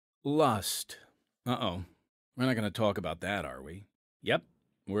Lust. Uh-oh. We're not going to talk about that, are we? Yep.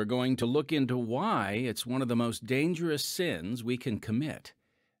 We're going to look into why it's one of the most dangerous sins we can commit.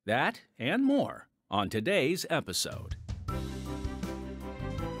 That and more on today's episode.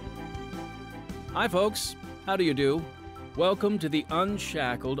 Hi, folks. How do you do? Welcome to the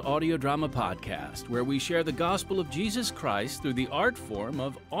Unshackled audio drama podcast, where we share the gospel of Jesus Christ through the art form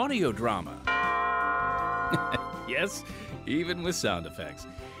of audio drama. Yes, even with sound effects.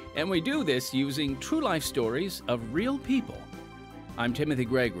 And we do this using true life stories of real people. I'm Timothy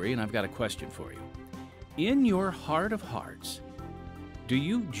Gregory, and I've got a question for you. In your heart of hearts, do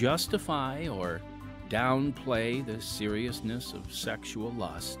you justify or downplay the seriousness of sexual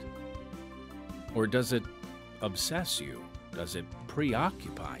lust? Or does it obsess you? Does it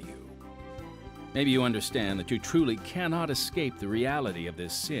preoccupy you? Maybe you understand that you truly cannot escape the reality of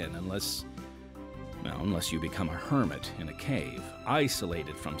this sin unless you become a hermit in a cave,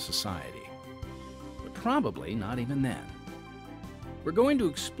 isolated from society. But probably not even then. We're going to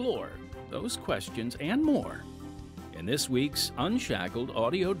explore those questions and more in this week's Unshackled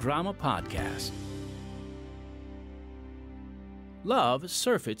audio drama podcast. Love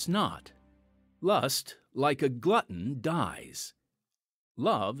surfeits not. Lust, like a glutton, dies.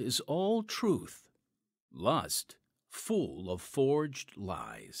 Love is all truth. Lust, full of forged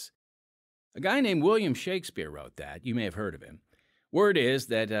lies. A guy named William Shakespeare wrote that. You may have heard of him. Word is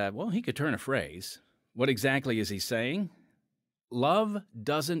that, he could turn a phrase. What exactly is he saying? Love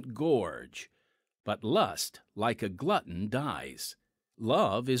doesn't gorge, but lust, like a glutton, dies.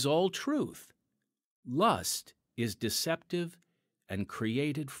 Love is all truth. Lust is deceptive and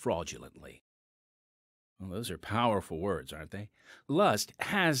created fraudulently. Well, those are powerful words, aren't they? Lust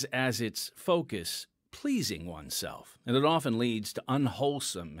has as its focus pleasing oneself, and it often leads to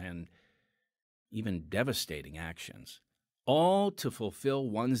unwholesome and even devastating actions, all to fulfill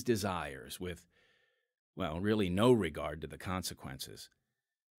one's desires with, really no regard to the consequences.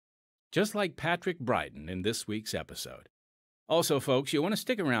 Just like Patrick Brighton in this week's episode. Also, folks, you want to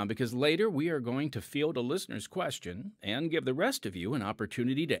stick around because later we are going to field a listener's question and give the rest of you an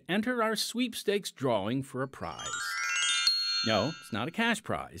opportunity to enter our sweepstakes drawing for a prize. No, it's not a cash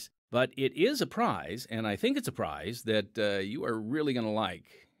prize, but it is a prize, and I think it's a prize that you are really going to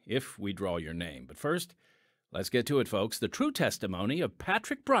like if we draw your name. But first, let's get to it, folks. The true testimony of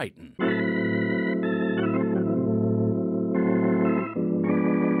Patrick Brighton.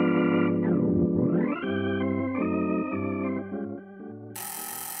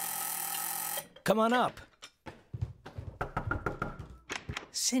 Come on up.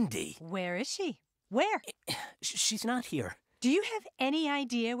 Cindy. Where is she? Where? She's not here. Do you have any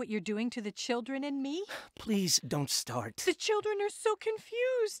idea what you're doing to the children and me? Please don't start. The children are so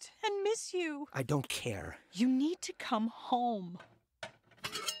confused and miss you. I don't care. You need to come home.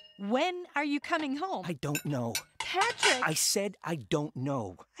 When are you coming home? I don't know. Patrick! I said I don't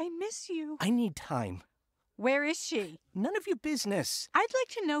know. I miss you. I need time. Where is she? None of your business. I'd like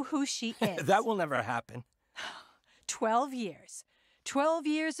to know who she is. That will never happen. 12 years. 12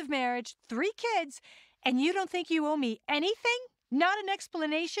 years of marriage, 3 kids, and you don't think you owe me anything? Not an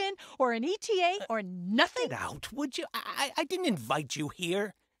explanation or an ETA or nothing? Get out, would you? I didn't invite you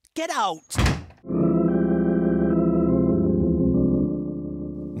here. Get out!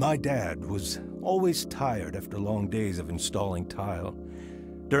 My dad was always tired after long days of installing tile.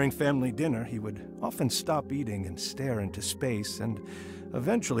 During family dinner, he would often stop eating and stare into space and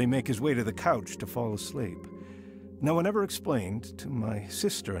eventually make his way to the couch to fall asleep. No one ever explained to my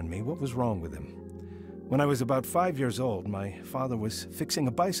sister and me what was wrong with him. When I was about 5 years old, my father was fixing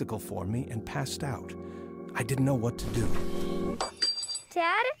a bicycle for me and passed out. I didn't know what to do.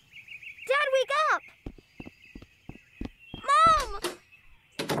 Dad? Dad, wake up! Mom!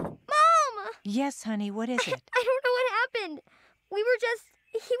 Mom! Yes, honey, what is it? I don't know what happened.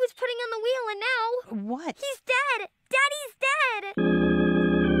 He was putting on the wheel and now... What? He's dead! Daddy's dead!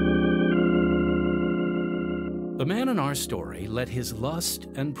 The man in our story let his lust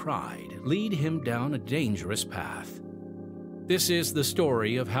and pride lead him down a dangerous path. This is the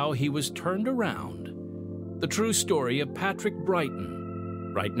story of how he was turned around. The true story of Patrick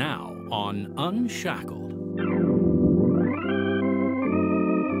Brighton, right now on Unshackled.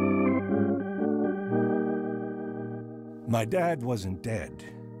 My dad wasn't dead.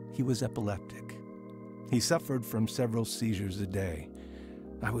 He was epileptic. He suffered from several seizures a day.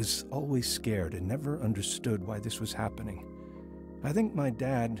 I was always scared and never understood why this was happening. I think my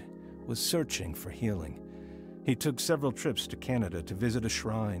dad was searching for healing. He took several trips to Canada to visit a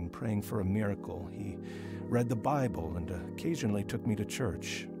shrine, praying for a miracle. He read the Bible and occasionally took me to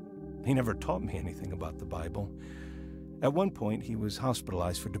church. He never taught me anything about the Bible. At one point, he was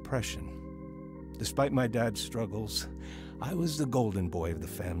hospitalized for depression. Despite my dad's struggles, I was the golden boy of the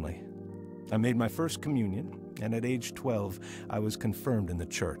family. I made my first communion, and at age 12, I was confirmed in the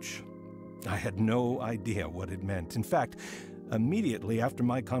church. I had no idea what it meant. In fact, immediately after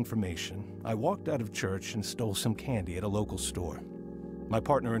my confirmation, I walked out of church and stole some candy at a local store. My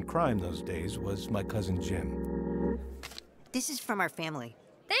partner in crime those days was my cousin Jim. This is from our family.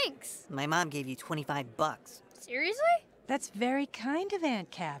 Thanks. My mom gave you 25 bucks. Seriously? That's very kind of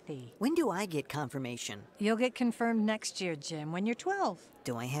Aunt Kathy. When do I get confirmation? You'll get confirmed next year, Jim, when you're 12.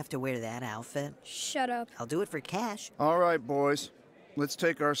 Do I have to wear that outfit? Shut up. I'll do it for cash. All right, boys. Let's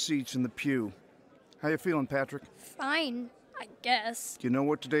take our seats in the pew. How you feeling, Patrick? Fine, I guess. Do you know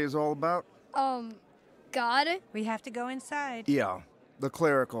what today is all about? God? We have to go inside. Yeah, the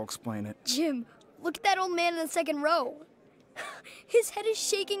cleric will explain it. Jim, look at that old man in the second row. His head is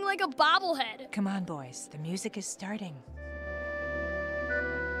shaking like a bobblehead. Come on, boys. The music is starting.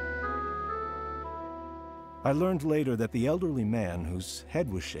 I learned later that the elderly man whose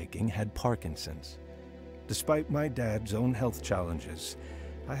head was shaking had Parkinson's. Despite my dad's own health challenges,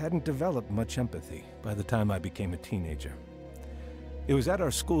 I hadn't developed much empathy by the time I became a teenager. It was at our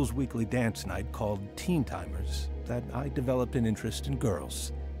school's weekly dance night called Teen Timers that I developed an interest in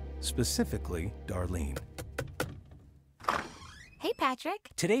girls, specifically Darlene. Hey, Patrick.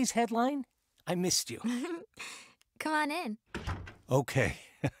 Today's headline? I missed you. Come on in. Okay,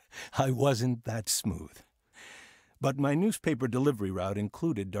 I wasn't that smooth. But my newspaper delivery route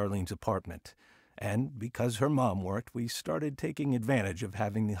included Darlene's apartment. And because her mom worked, we started taking advantage of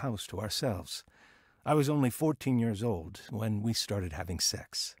having the house to ourselves. I was only 14 years old when we started having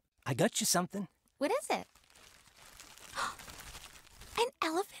sex. I got you something. What is it? An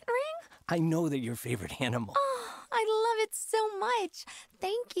elephant ring? I know they're your favorite animal. Oh, I love it so much.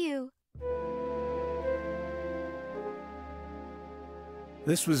 Thank you.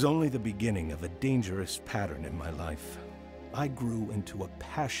 This was only the beginning of a dangerous pattern in my life. I grew into a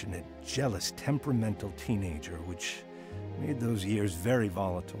passionate, jealous, temperamental teenager, which made those years very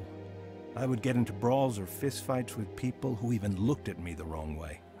volatile. I would get into brawls or fistfights with people who even looked at me the wrong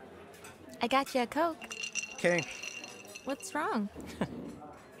way. I got you a Coke. Okay. What's wrong?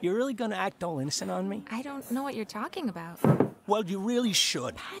 You're really gonna act all innocent on me? I don't know what you're talking about. Well, you really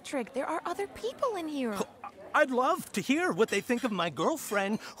should. Patrick, there are other people in here. I'd love to hear what they think of my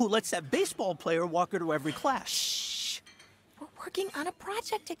girlfriend who lets that baseball player walk her to every class. Shh. We're working on a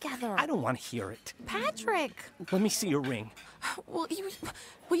project together. I don't want to hear it. Patrick. Let me see your ring. Will you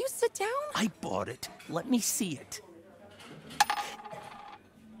sit down? I bought it. Let me see it.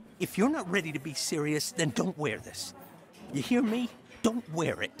 If you're not ready to be serious, then don't wear this. You hear me? Don't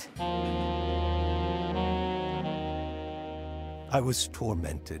wear it. I was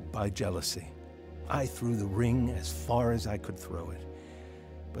tormented by jealousy. I threw the ring as far as I could throw it.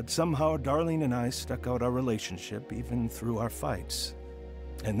 But somehow Darlene and I stuck out our relationship even through our fights.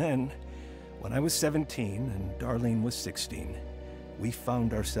 And then, when I was 17 and Darlene was 16, we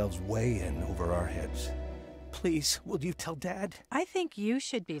found ourselves way in over our heads. Please, will you tell Dad? I think you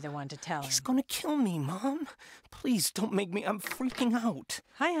should be the one to tell him. He's gonna kill me, Mom. Please don't make me. I'm freaking out.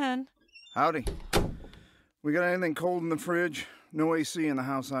 Hi, hon. Howdy. We got anything cold in the fridge? No AC in the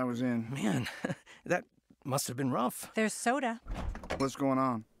house I was in. Man, that must have been rough. There's soda. What's going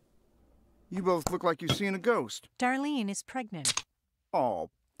on? You both look like you've seen a ghost. Darlene is pregnant. Oh,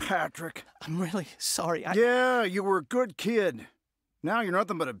 Patrick. I'm really sorry. Yeah, you were a good kid. Now you're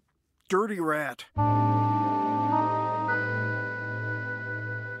nothing but a dirty rat.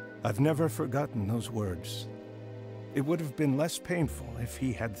 I've never forgotten those words. It would have been less painful if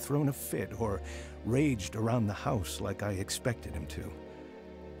he had thrown a fit or raged around the house like I expected him to.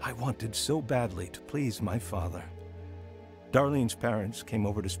 I wanted so badly to please my father. Darlene's parents came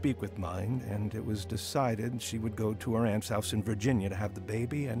over to speak with mine, and it was decided she would go to her aunt's house in Virginia to have the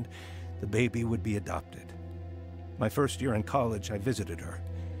baby, and the baby would be adopted. My first year in college, I visited her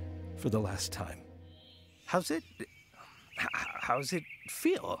for the last time. How's it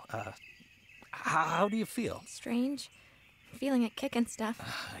feel? How do you feel? Strange. Feeling it kicking stuff.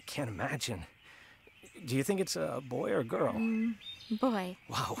 I can't imagine. Do you think it's a boy or a girl? Boy.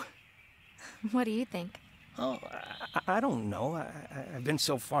 Wow. What do you think? Oh, I don't know. I've been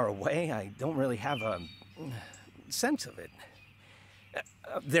so far away, I don't really have a sense of it.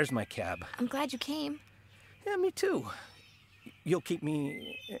 There's my cab. I'm glad you came. Yeah, me too. You'll keep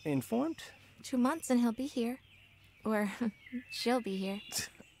me informed? 2 months and he'll be here. Or she'll be here.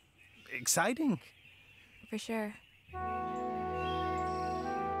 Exciting. For sure.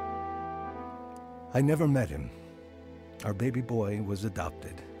 I never met him. Our baby boy was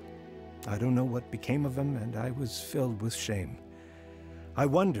adopted. I don't know what became of him, and I was filled with shame. I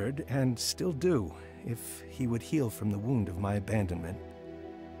wondered, and still do, if he would heal from the wound of my abandonment.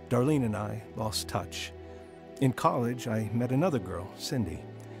 Darlene and I lost touch. In college, I met another girl, Cindy.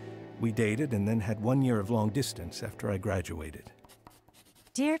 We dated and then had 1 year of long distance after I graduated.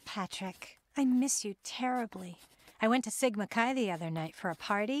 Dear Patrick, I miss you terribly. I went to Sigma Chi the other night for a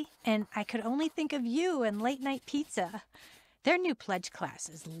party, and I could only think of you and late-night pizza. Their new pledge class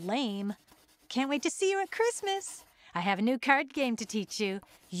is lame. Can't wait to see you at Christmas. I have a new card game to teach you.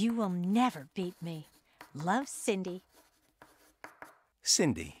 You will never beat me. Love, Cindy.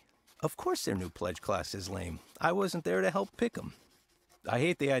 Cindy. Of course their new pledge class is lame. I wasn't there to help pick 'em. I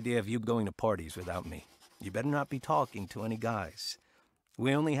hate the idea of you going to parties without me. You better not be talking to any guys.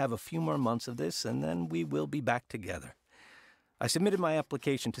 We only have a few more months of this, and then we will be back together. I submitted my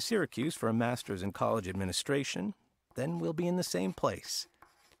application to Syracuse for a master's in college administration. Then we'll be in the same place.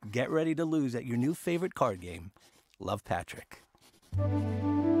 Get ready to lose at your new favorite card game. Love, Patrick.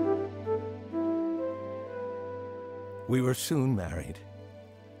 We were soon married.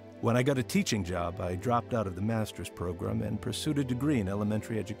 When I got a teaching job, I dropped out of the master's program and pursued a degree in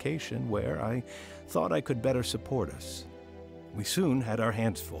elementary education where I thought I could better support us. We soon had our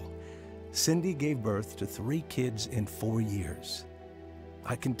hands full. Cindy gave birth to 3 kids in 4 years.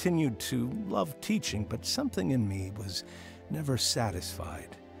 I continued to love teaching, but something in me was never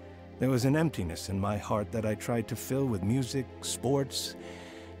satisfied. There was an emptiness in my heart that I tried to fill with music, sports,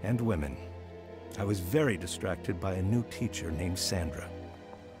 and women. I was very distracted by a new teacher named Sandra.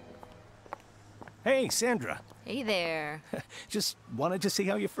 Hey, Sandra. Hey there. Just wanted to see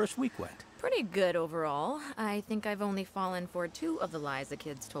how your first week went. Pretty good overall. I think I've only fallen for 2 of the lies the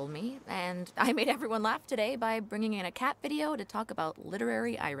kids told me, and I made everyone laugh today by bringing in a cat video to talk about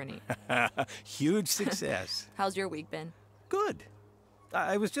literary irony. Huge success. How's your week been? Good.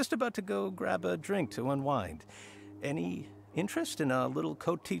 I was just about to go grab a drink to unwind. Any interest in a little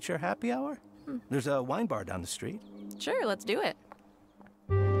co-teacher happy hour? There's a wine bar down the street. Sure, let's do it.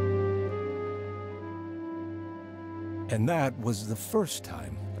 And that was the first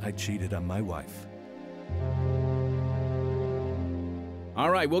time I cheated on my wife. All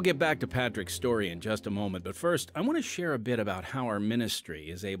right, we'll get back to Patrick's story in just a moment, but first, I want to share a bit about how our ministry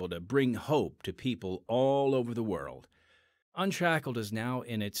is able to bring hope to people all over the world. Unshackled is now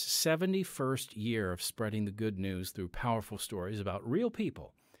in its 71st year of spreading the good news through powerful stories about real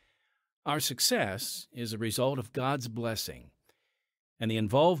people. Our success is a result of God's blessing and the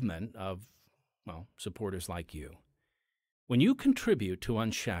involvement of, supporters like you. When you contribute to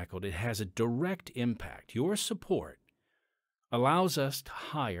Unshackled, it has a direct impact. Your support allows us to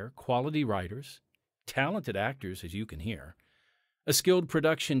hire quality writers, talented actors, as you can hear, a skilled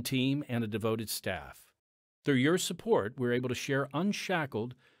production team, and a devoted staff. Through your support, we're able to share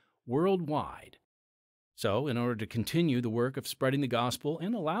Unshackled worldwide. So, in order to continue the work of spreading the gospel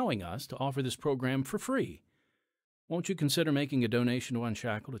and allowing us to offer this program for free, won't you consider making a donation to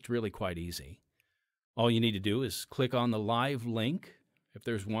Unshackled? It's really quite easy. All you need to do is click on the live link, if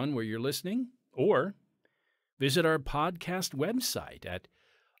there's one where you're listening, or visit our podcast website at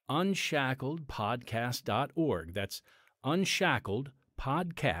unshackledpodcast.org. That's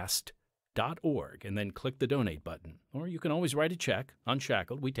unshackledpodcast.org, and then click the donate button. Or you can always write a check,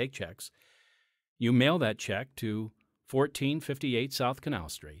 Unshackled. We take checks. You mail that check to 1458 South Canal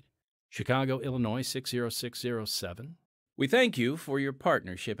Street, Chicago, Illinois 60607. We thank you for your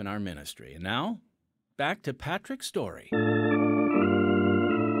partnership in our ministry. And now, back to Patrick's story.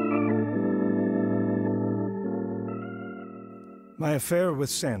 My affair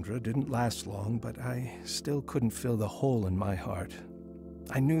with Sandra didn't last long, but I still couldn't fill the hole in my heart.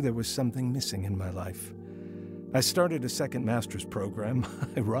 I knew there was something missing in my life. I started a second master's program,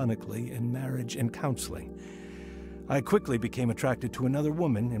 ironically, in marriage and counseling. I quickly became attracted to another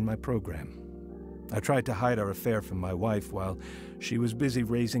woman in my program. I tried to hide our affair from my wife while she was busy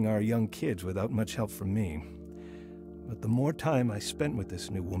raising our young kids without much help from me. But the more time I spent with this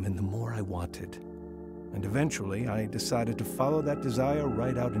new woman, the more I wanted. And eventually, I decided to follow that desire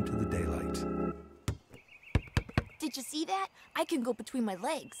right out into the daylight. Did you see that? I can go between my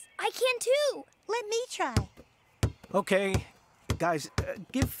legs. I can too. Let me try. Okay, guys,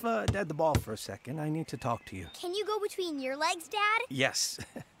 give Dad the ball for a second. I need to talk to you. Can you go between your legs, Dad? Yes.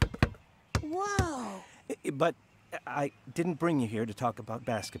 Whoa. But I didn't bring you here to talk about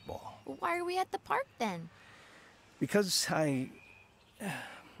basketball. Why are we at the park then? Because I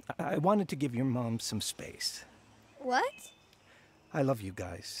wanted to give your mom some space. What? I love you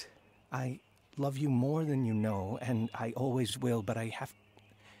guys. I love you more than you know, and I always will, but I have...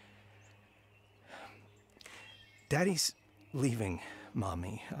 Daddy's leaving,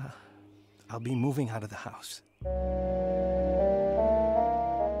 Mommy. I'll be moving out of the house.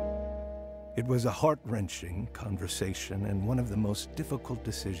 It was a heart-wrenching conversation and one of the most difficult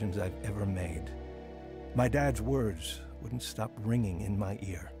decisions I've ever made. My dad's words wouldn't stop ringing in my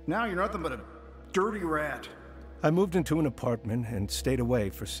ear. Now you're nothing but a dirty rat. I moved into an apartment and stayed away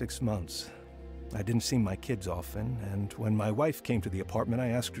for 6 months. I didn't see my kids often, and when my wife came to the apartment, I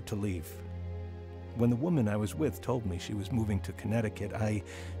asked her to leave. When the woman I was with told me she was moving to Connecticut, I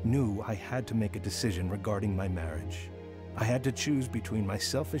knew I had to make a decision regarding my marriage. I had to choose between my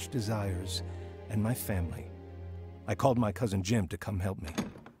selfish desires and my family. I called my cousin Jim to come help me.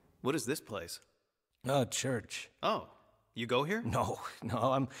 What is this place? Church. Oh, you go here? No,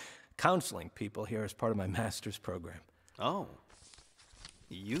 I'm counseling people here as part of my master's program. Oh.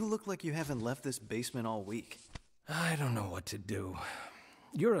 You look like you haven't left this basement all week. I don't know what to do.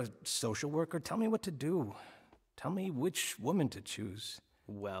 You're a social worker. Tell me what to do. Tell me which woman to choose.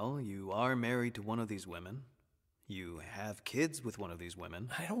 Well, you are married to one of these women. You have kids with one of these women.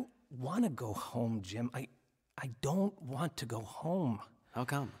 I don't want to go home, Jim. I don't want to go home. How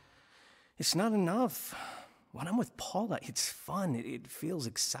come? It's not enough. When I'm with Paula, it's fun. It feels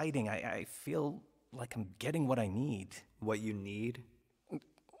exciting. I feel like I'm getting what I need. What you need?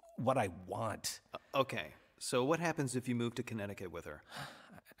 What I want. Okay, so what happens if you move to Connecticut with her?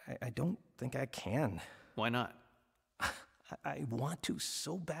 I don't think I can. Why not? I want to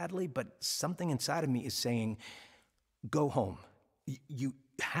so badly, but something inside of me is saying, go home. You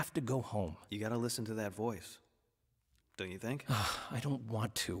have to go home. You gotta listen to that voice. Don't you think? I don't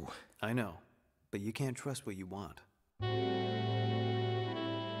want to. I know, but you can't trust what you want.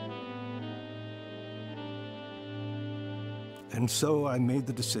 And so I made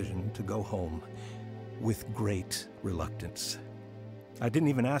the decision to go home with great reluctance. I didn't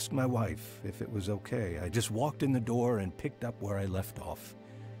even ask my wife if it was okay. I just walked in the door and picked up where I left off.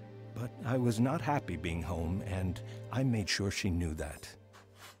 But I was not happy being home, and I made sure she knew that.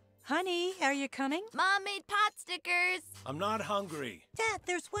 Honey, are you coming? Mom made pot stickers. I'm not hungry. Dad,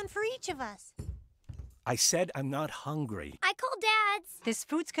 there's one for each of us. I said I'm not hungry. I called Dad's. This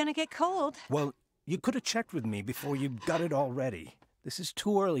food's gonna get cold. Well, you could have checked with me before you got it all ready. This is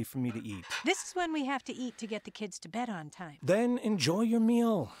too early for me to eat. This is when we have to eat to get the kids to bed on time. Then enjoy your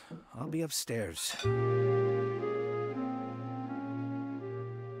meal. I'll be upstairs.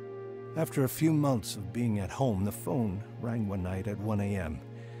 After a few months of being at home, the phone rang one night at 1 a.m.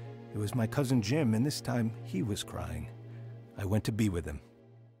 It was my cousin Jim, and this time he was crying. I went to be with him.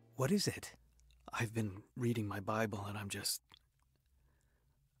 What is it? I've been reading my Bible and I'm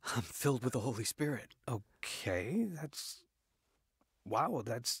filled with the Holy Spirit. Okay, Wow,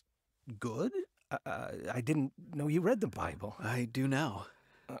 that's good. I didn't know you read the Bible. I do now.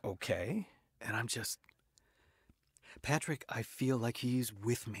 Okay. And Patrick, I feel like he's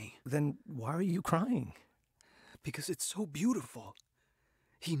with me. Then why are you crying? Because it's so beautiful.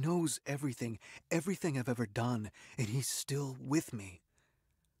 He knows everything I've ever done, and he's still with me.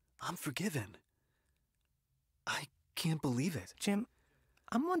 I'm forgiven. I can't believe it. Jim,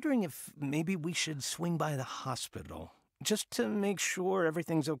 I'm wondering if maybe we should swing by the hospital, just to make sure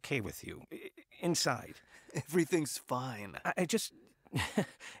everything's okay with you, inside. Everything's fine. I just...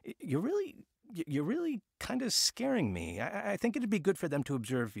 You're really kind of scaring me. I think it'd be good for them to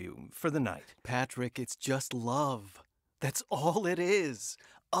observe you for the night. Patrick, it's just love. That's all it is.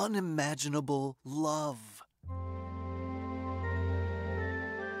 Unimaginable love.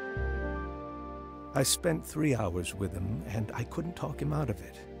 I spent 3 hours with him, and I couldn't talk him out of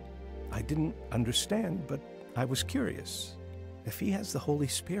it. I didn't understand, but I was curious. If he has the Holy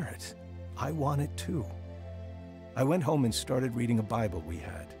Spirit, I want it too. I went home and started reading a Bible we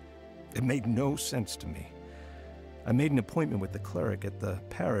had. It made no sense to me. I made an appointment with the cleric at the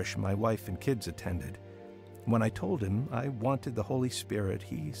parish my wife and kids attended. When I told him I wanted the Holy Spirit,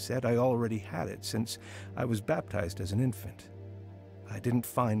 he said I already had it since I was baptized as an infant. I didn't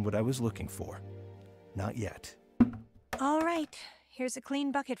find what I was looking for. Not yet. All right, here's a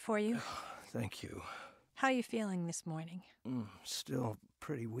clean bucket for you. Thank you. How you feeling this morning? Still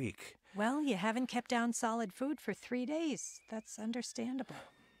pretty weak. Well, you haven't kept down solid food for 3 days. That's understandable.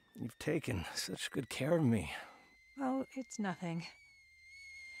 You've taken such good care of me. Oh, it's nothing.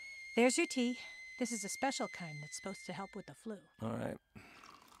 There's your tea. This is a special kind that's supposed to help with the flu. All right.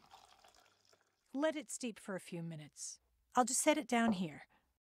 Let it steep for a few minutes. I'll just set it down here.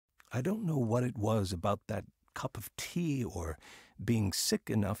 I don't know what it was about that cup of tea or being sick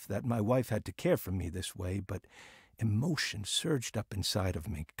enough that my wife had to care for me this way, but emotion surged up inside of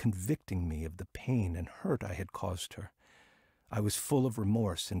me, convicting me of the pain and hurt I had caused her. I was full of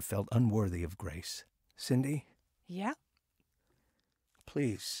remorse and felt unworthy of grace. Cindy? Yeah?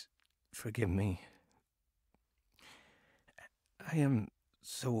 Please, forgive me. I am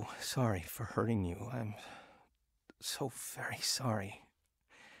so sorry for hurting you. I'm so very sorry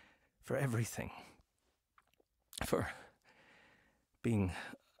for everything. For being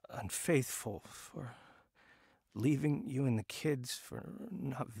unfaithful, for leaving you and the kids, for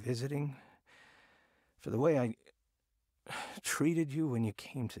not visiting, for the way I treated you when you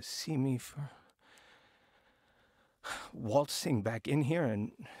came to see me, for waltzing back in here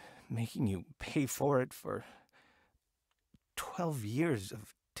and making you pay for it, for 12 years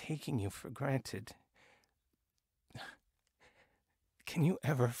of taking you for granted. Can you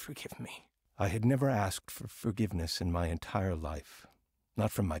ever forgive me? I had never asked for forgiveness in my entire life.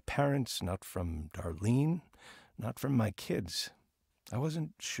 Not from my parents, not from Darlene, not from my kids. I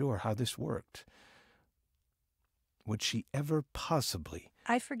wasn't sure how this worked. Would she ever possibly?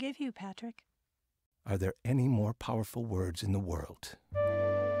 I forgive you, Patrick. Are there any more powerful words in the world?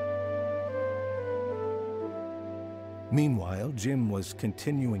 Meanwhile, Jim was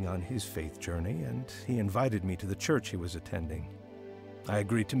continuing on his faith journey, and he invited me to the church he was attending. I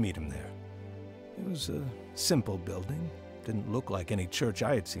agreed to meet him there. It was a simple building. Didn't look like any church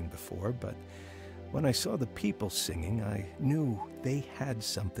I had seen before, but when I saw the people singing, I knew they had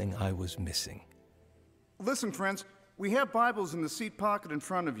something I was missing. Listen, friends, we have Bibles in the seat pocket in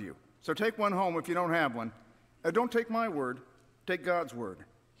front of you, so take one home if you don't have one. Don't take my word, take God's word.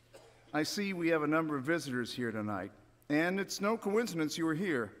 I see we have a number of visitors here tonight, and it's no coincidence you are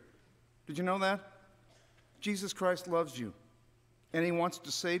here. Did you know that? Jesus Christ loves you, and he wants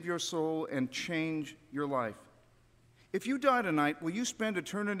to save your soul and change your life. If you die tonight, will you spend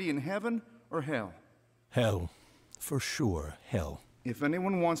eternity in heaven or hell? Hell. For sure, hell. If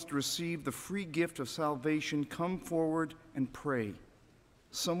anyone wants to receive the free gift of salvation, come forward and pray.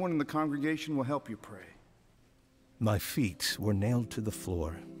 Someone in the congregation will help you pray. My feet were nailed to the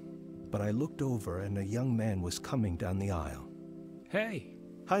floor, but I looked over and a young man was coming down the aisle. Hey.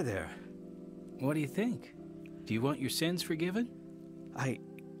 Hi there. What do you think? Do you want your sins forgiven? I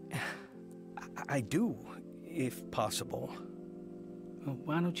do, if possible. Well,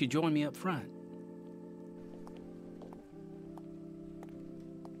 why don't you join me up front?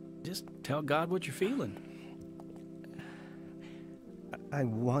 Just tell God what you're feeling. I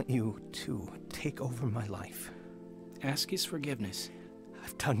want you to take over my life. Ask his forgiveness.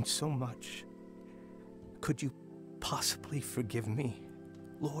 I've done so much. Could you possibly forgive me,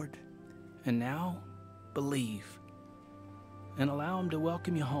 Lord? And now, believe. And allow him to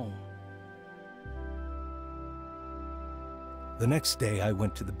welcome you home. The next day I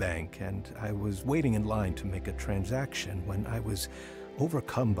went to the bank and I was waiting in line to make a transaction when I was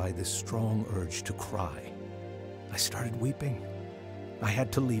overcome by this strong urge to cry. I started weeping. I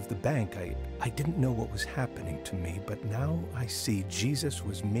had to leave the bank. I didn't know what was happening to me, but now I see Jesus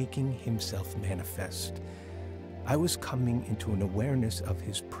was making himself manifest. I was coming into an awareness of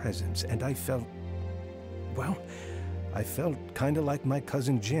his presence, and I felt kind of like my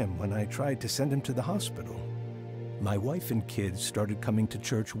cousin Jim when I tried to send him to the hospital. My wife and kids started coming to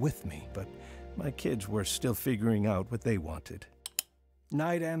church with me, but my kids were still figuring out what they wanted.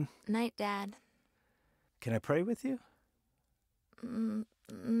 Night, Em. Night, Dad. Can I pray with you?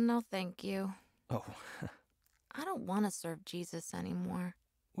 No, thank you. Oh. I don't want to serve Jesus anymore.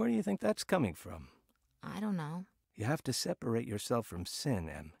 Where do you think that's coming from? I don't know. You have to separate yourself from sin,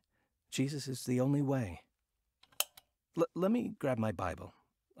 Em. Jesus is the only way. Let me grab my Bible.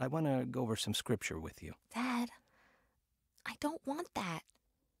 I want to go over some scripture with you. Dad, I don't want that.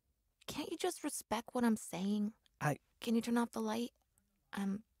 Can't you just respect what I'm saying? Can you turn off the light?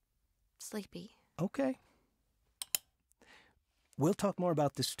 I'm sleepy. Okay. We'll talk more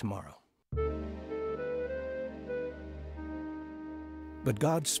about this tomorrow. But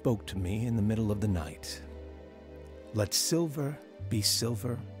God spoke to me in the middle of the night. Let silver be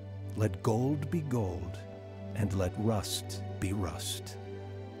silver, let gold be gold, and let rust be rust.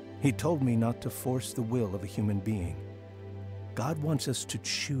 He told me not to force the will of a human being. God wants us to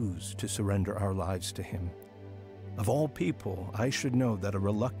choose to surrender our lives to him. Of all people, I should know that a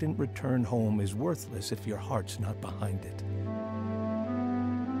reluctant return home is worthless if your heart's not behind it.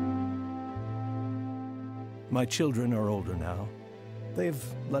 My children are older now. They've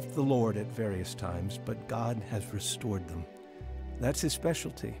left the Lord at various times, but God has restored them. That's his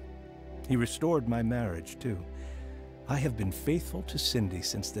specialty. He restored my marriage, too. I have been faithful to Cindy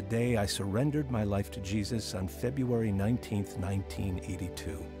since the day I surrendered my life to Jesus on February 19th,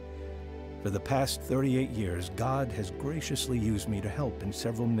 1982. For the past 38 years, God has graciously used me to help in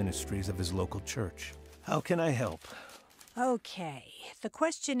several ministries of his local church. How can I help? Okay, the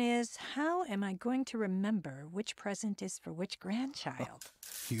question is, how am I going to remember which present is for which grandchild?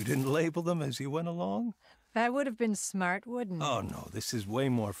 You didn't label them as you went along? That would have been smart, wouldn't it? Oh, no, this is way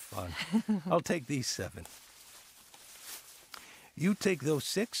more fun. I'll take these 7. You take those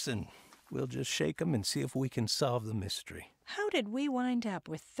 6, and we'll just shake them and see if we can solve the mystery. How did we wind up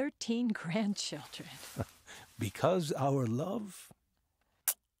with 13 grandchildren? Because our love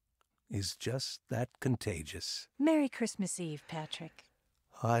is just that contagious. Merry Christmas Eve, Patrick.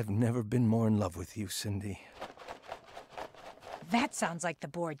 I've never been more in love with you, Cindy. That sounds like the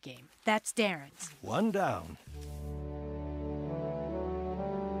board game. That's Darren's. 1 down.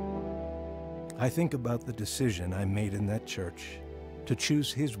 I think about the decision I made in that church to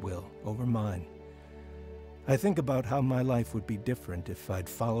choose his will over mine. I think about how my life would be different if I'd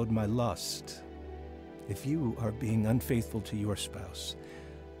followed my lust. If you are being unfaithful to your spouse,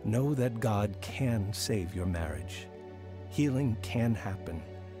 know that God can save your marriage. Healing can happen.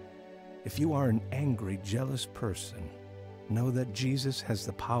 If you are an angry, jealous person, know that Jesus has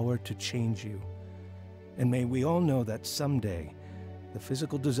the power to change you. And may we all know that someday, the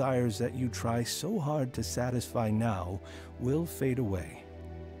physical desires that you try so hard to satisfy now will fade away.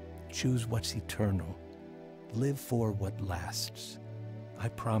 Choose what's eternal. Live for what lasts. I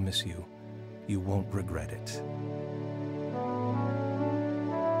promise you, you won't regret it.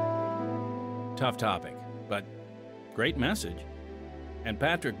 Tough topic, but great message. And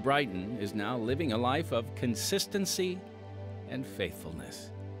Patrick Brighton is now living a life of consistency and faithfulness.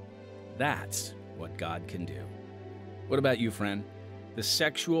 That's what God can do. What about you, friend? The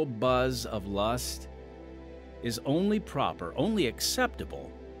sexual buzz of lust is only proper, only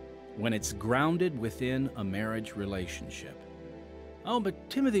acceptable when it's grounded within a marriage relationship. Oh,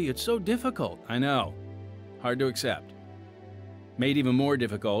 but Timothy, it's so difficult. I know. Hard to accept. Made even more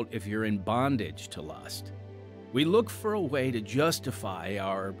difficult if you're in bondage to lust. We look for a way to justify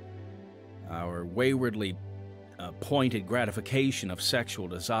our waywardly pointed gratification of sexual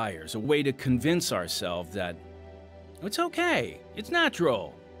desires, a way to convince ourselves that it's okay, it's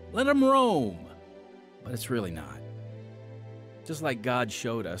natural, let them roam. But it's really not. Just like God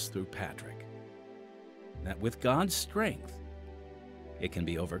showed us through Patrick, that with God's strength, it can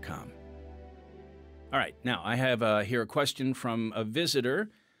be overcome. All right, now I have here a question from a visitor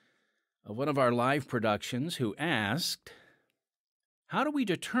of one of our live productions who asked, how do we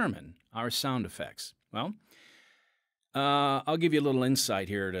determine our sound effects? Well, I'll give you a little insight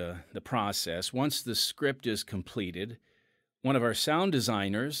here to the process. Once the script is completed, one of our sound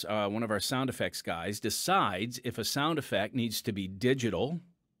designers, one of our sound effects guys, decides if a sound effect needs to be digital,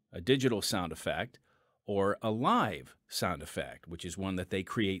 a digital sound effect, or a live sound effect, which is one that they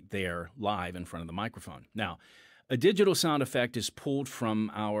create there live in front of the microphone. Now, a digital sound effect is pulled from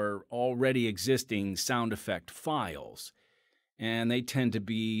our already existing sound effect files, and they tend to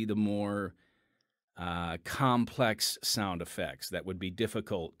be the more complex sound effects that would be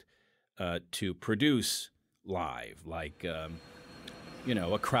difficult to produce live, like, a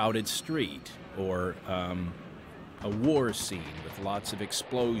crowded street or a war scene with lots of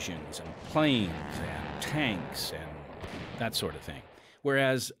explosions and planes and tanks and that sort of thing.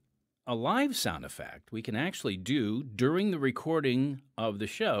 Whereas a live sound effect we can actually do during the recording of the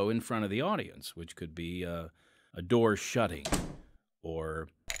show in front of the audience, which could be a door shutting or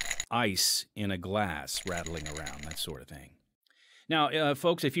ice in a glass rattling around, that sort of thing. Now,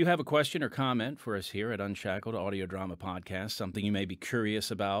 folks, if you have a question or comment for us here at Unshackled Audio Drama Podcast, something you may be curious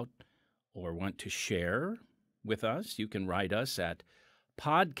about or want to share with us, you can write us at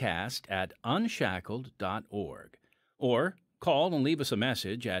podcast@unshackled.org or call and leave us a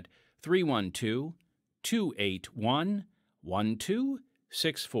message at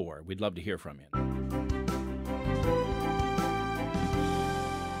 312-281-1264. We'd love to hear from you.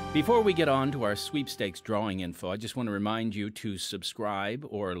 Before we get on to our sweepstakes drawing info, I just want to remind you to subscribe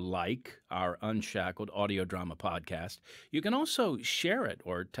or like our Unshackled Audio Drama Podcast. You can also share it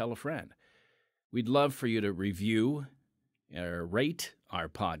or tell a friend. We'd love for you to review or rate our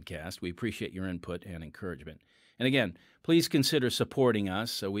podcast. We appreciate your input and encouragement. And again, please consider supporting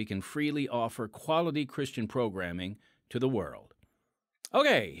us so we can freely offer quality Christian programming to the world.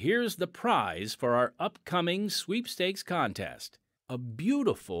 Okay, here's the prize for our upcoming sweepstakes contest. A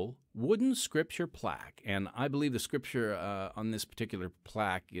beautiful wooden scripture plaque, and I believe the scripture on this particular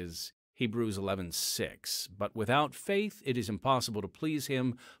plaque is Hebrews 11:6. But without faith it is impossible to please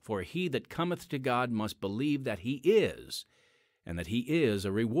him, for he that cometh to God must believe that he is, and that he is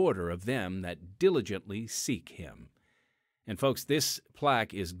a rewarder of them that diligently seek him. And folks, this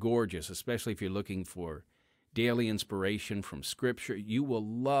plaque is gorgeous, especially if you're looking for daily inspiration from Scripture. You will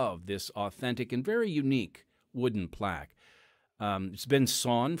love this authentic and very unique wooden plaque. It's been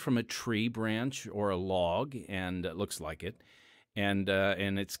sawn from a tree branch or a log, and it looks like it. And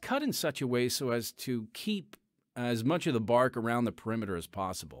it's cut in such a way so as to keep as much of the bark around the perimeter as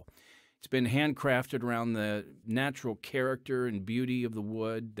possible. It's been handcrafted around the natural character and beauty of the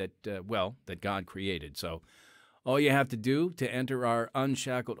wood that God created. So all you have to do to enter our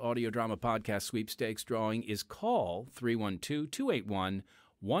Unshackled audio drama podcast sweepstakes drawing is call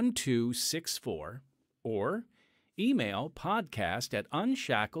 312-281-1264 or email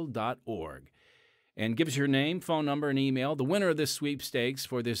podcast@unshackled.org. And give us your name, phone number, and email. The winner of this sweepstakes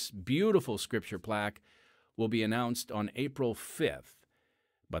for this beautiful scripture plaque will be announced on April 5th.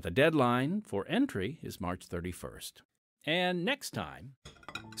 But the deadline for entry is March 31st. And next time...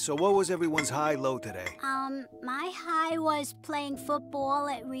 So what was everyone's high-low today? My high was playing football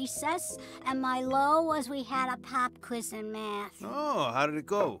at recess, and my low was we had a pop quiz in math. Oh, how did it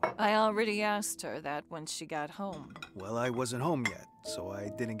go? I already asked her that when she got home. Well, I wasn't home yet, so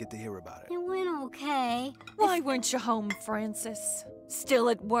I didn't get to hear about it. It went okay. Why weren't you home, Francis? Still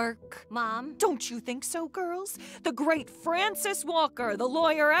at work? Mom? Don't you think so, girls? The great Francis Walker, the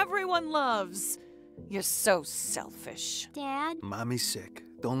lawyer everyone loves. You're so selfish. Dad? Mommy's sick.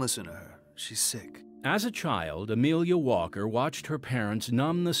 Don't listen to her. She's sick. As a child, Amelia Walker watched her parents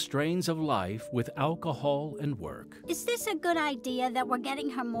numb the strains of life with alcohol and work. Is this a good idea that we're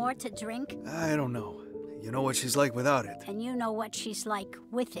getting her more to drink? I don't know. You know what she's like without it. And you know what she's like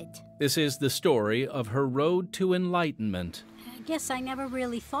with it. This is the story of her road to enlightenment. I guess I never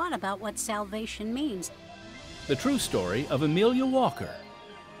really thought about what salvation means. The true story of Amelia Walker,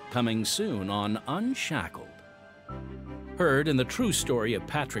 coming soon on Unshackled. Heard in the true story of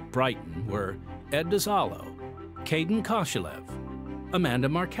Patrick Brighton were Ed DiZallo, Caden Koshilev, Amanda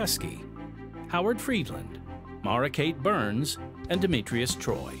Markeski, Howard Friedland, Mara Kate Burns, and Demetrius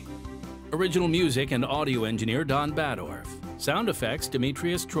Troy. Original music and audio engineer Don Badorf. Sound effects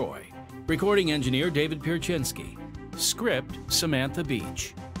Demetrius Troy. Recording engineer David Pierczynski. Script Samantha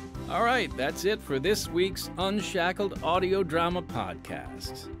Beach. All right, that's it for this week's Unshackled audio drama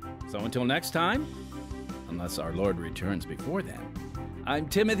podcast. So until next time, unless our Lord returns before then, I'm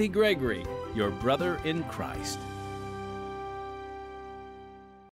Timothy Gregory, your brother in Christ.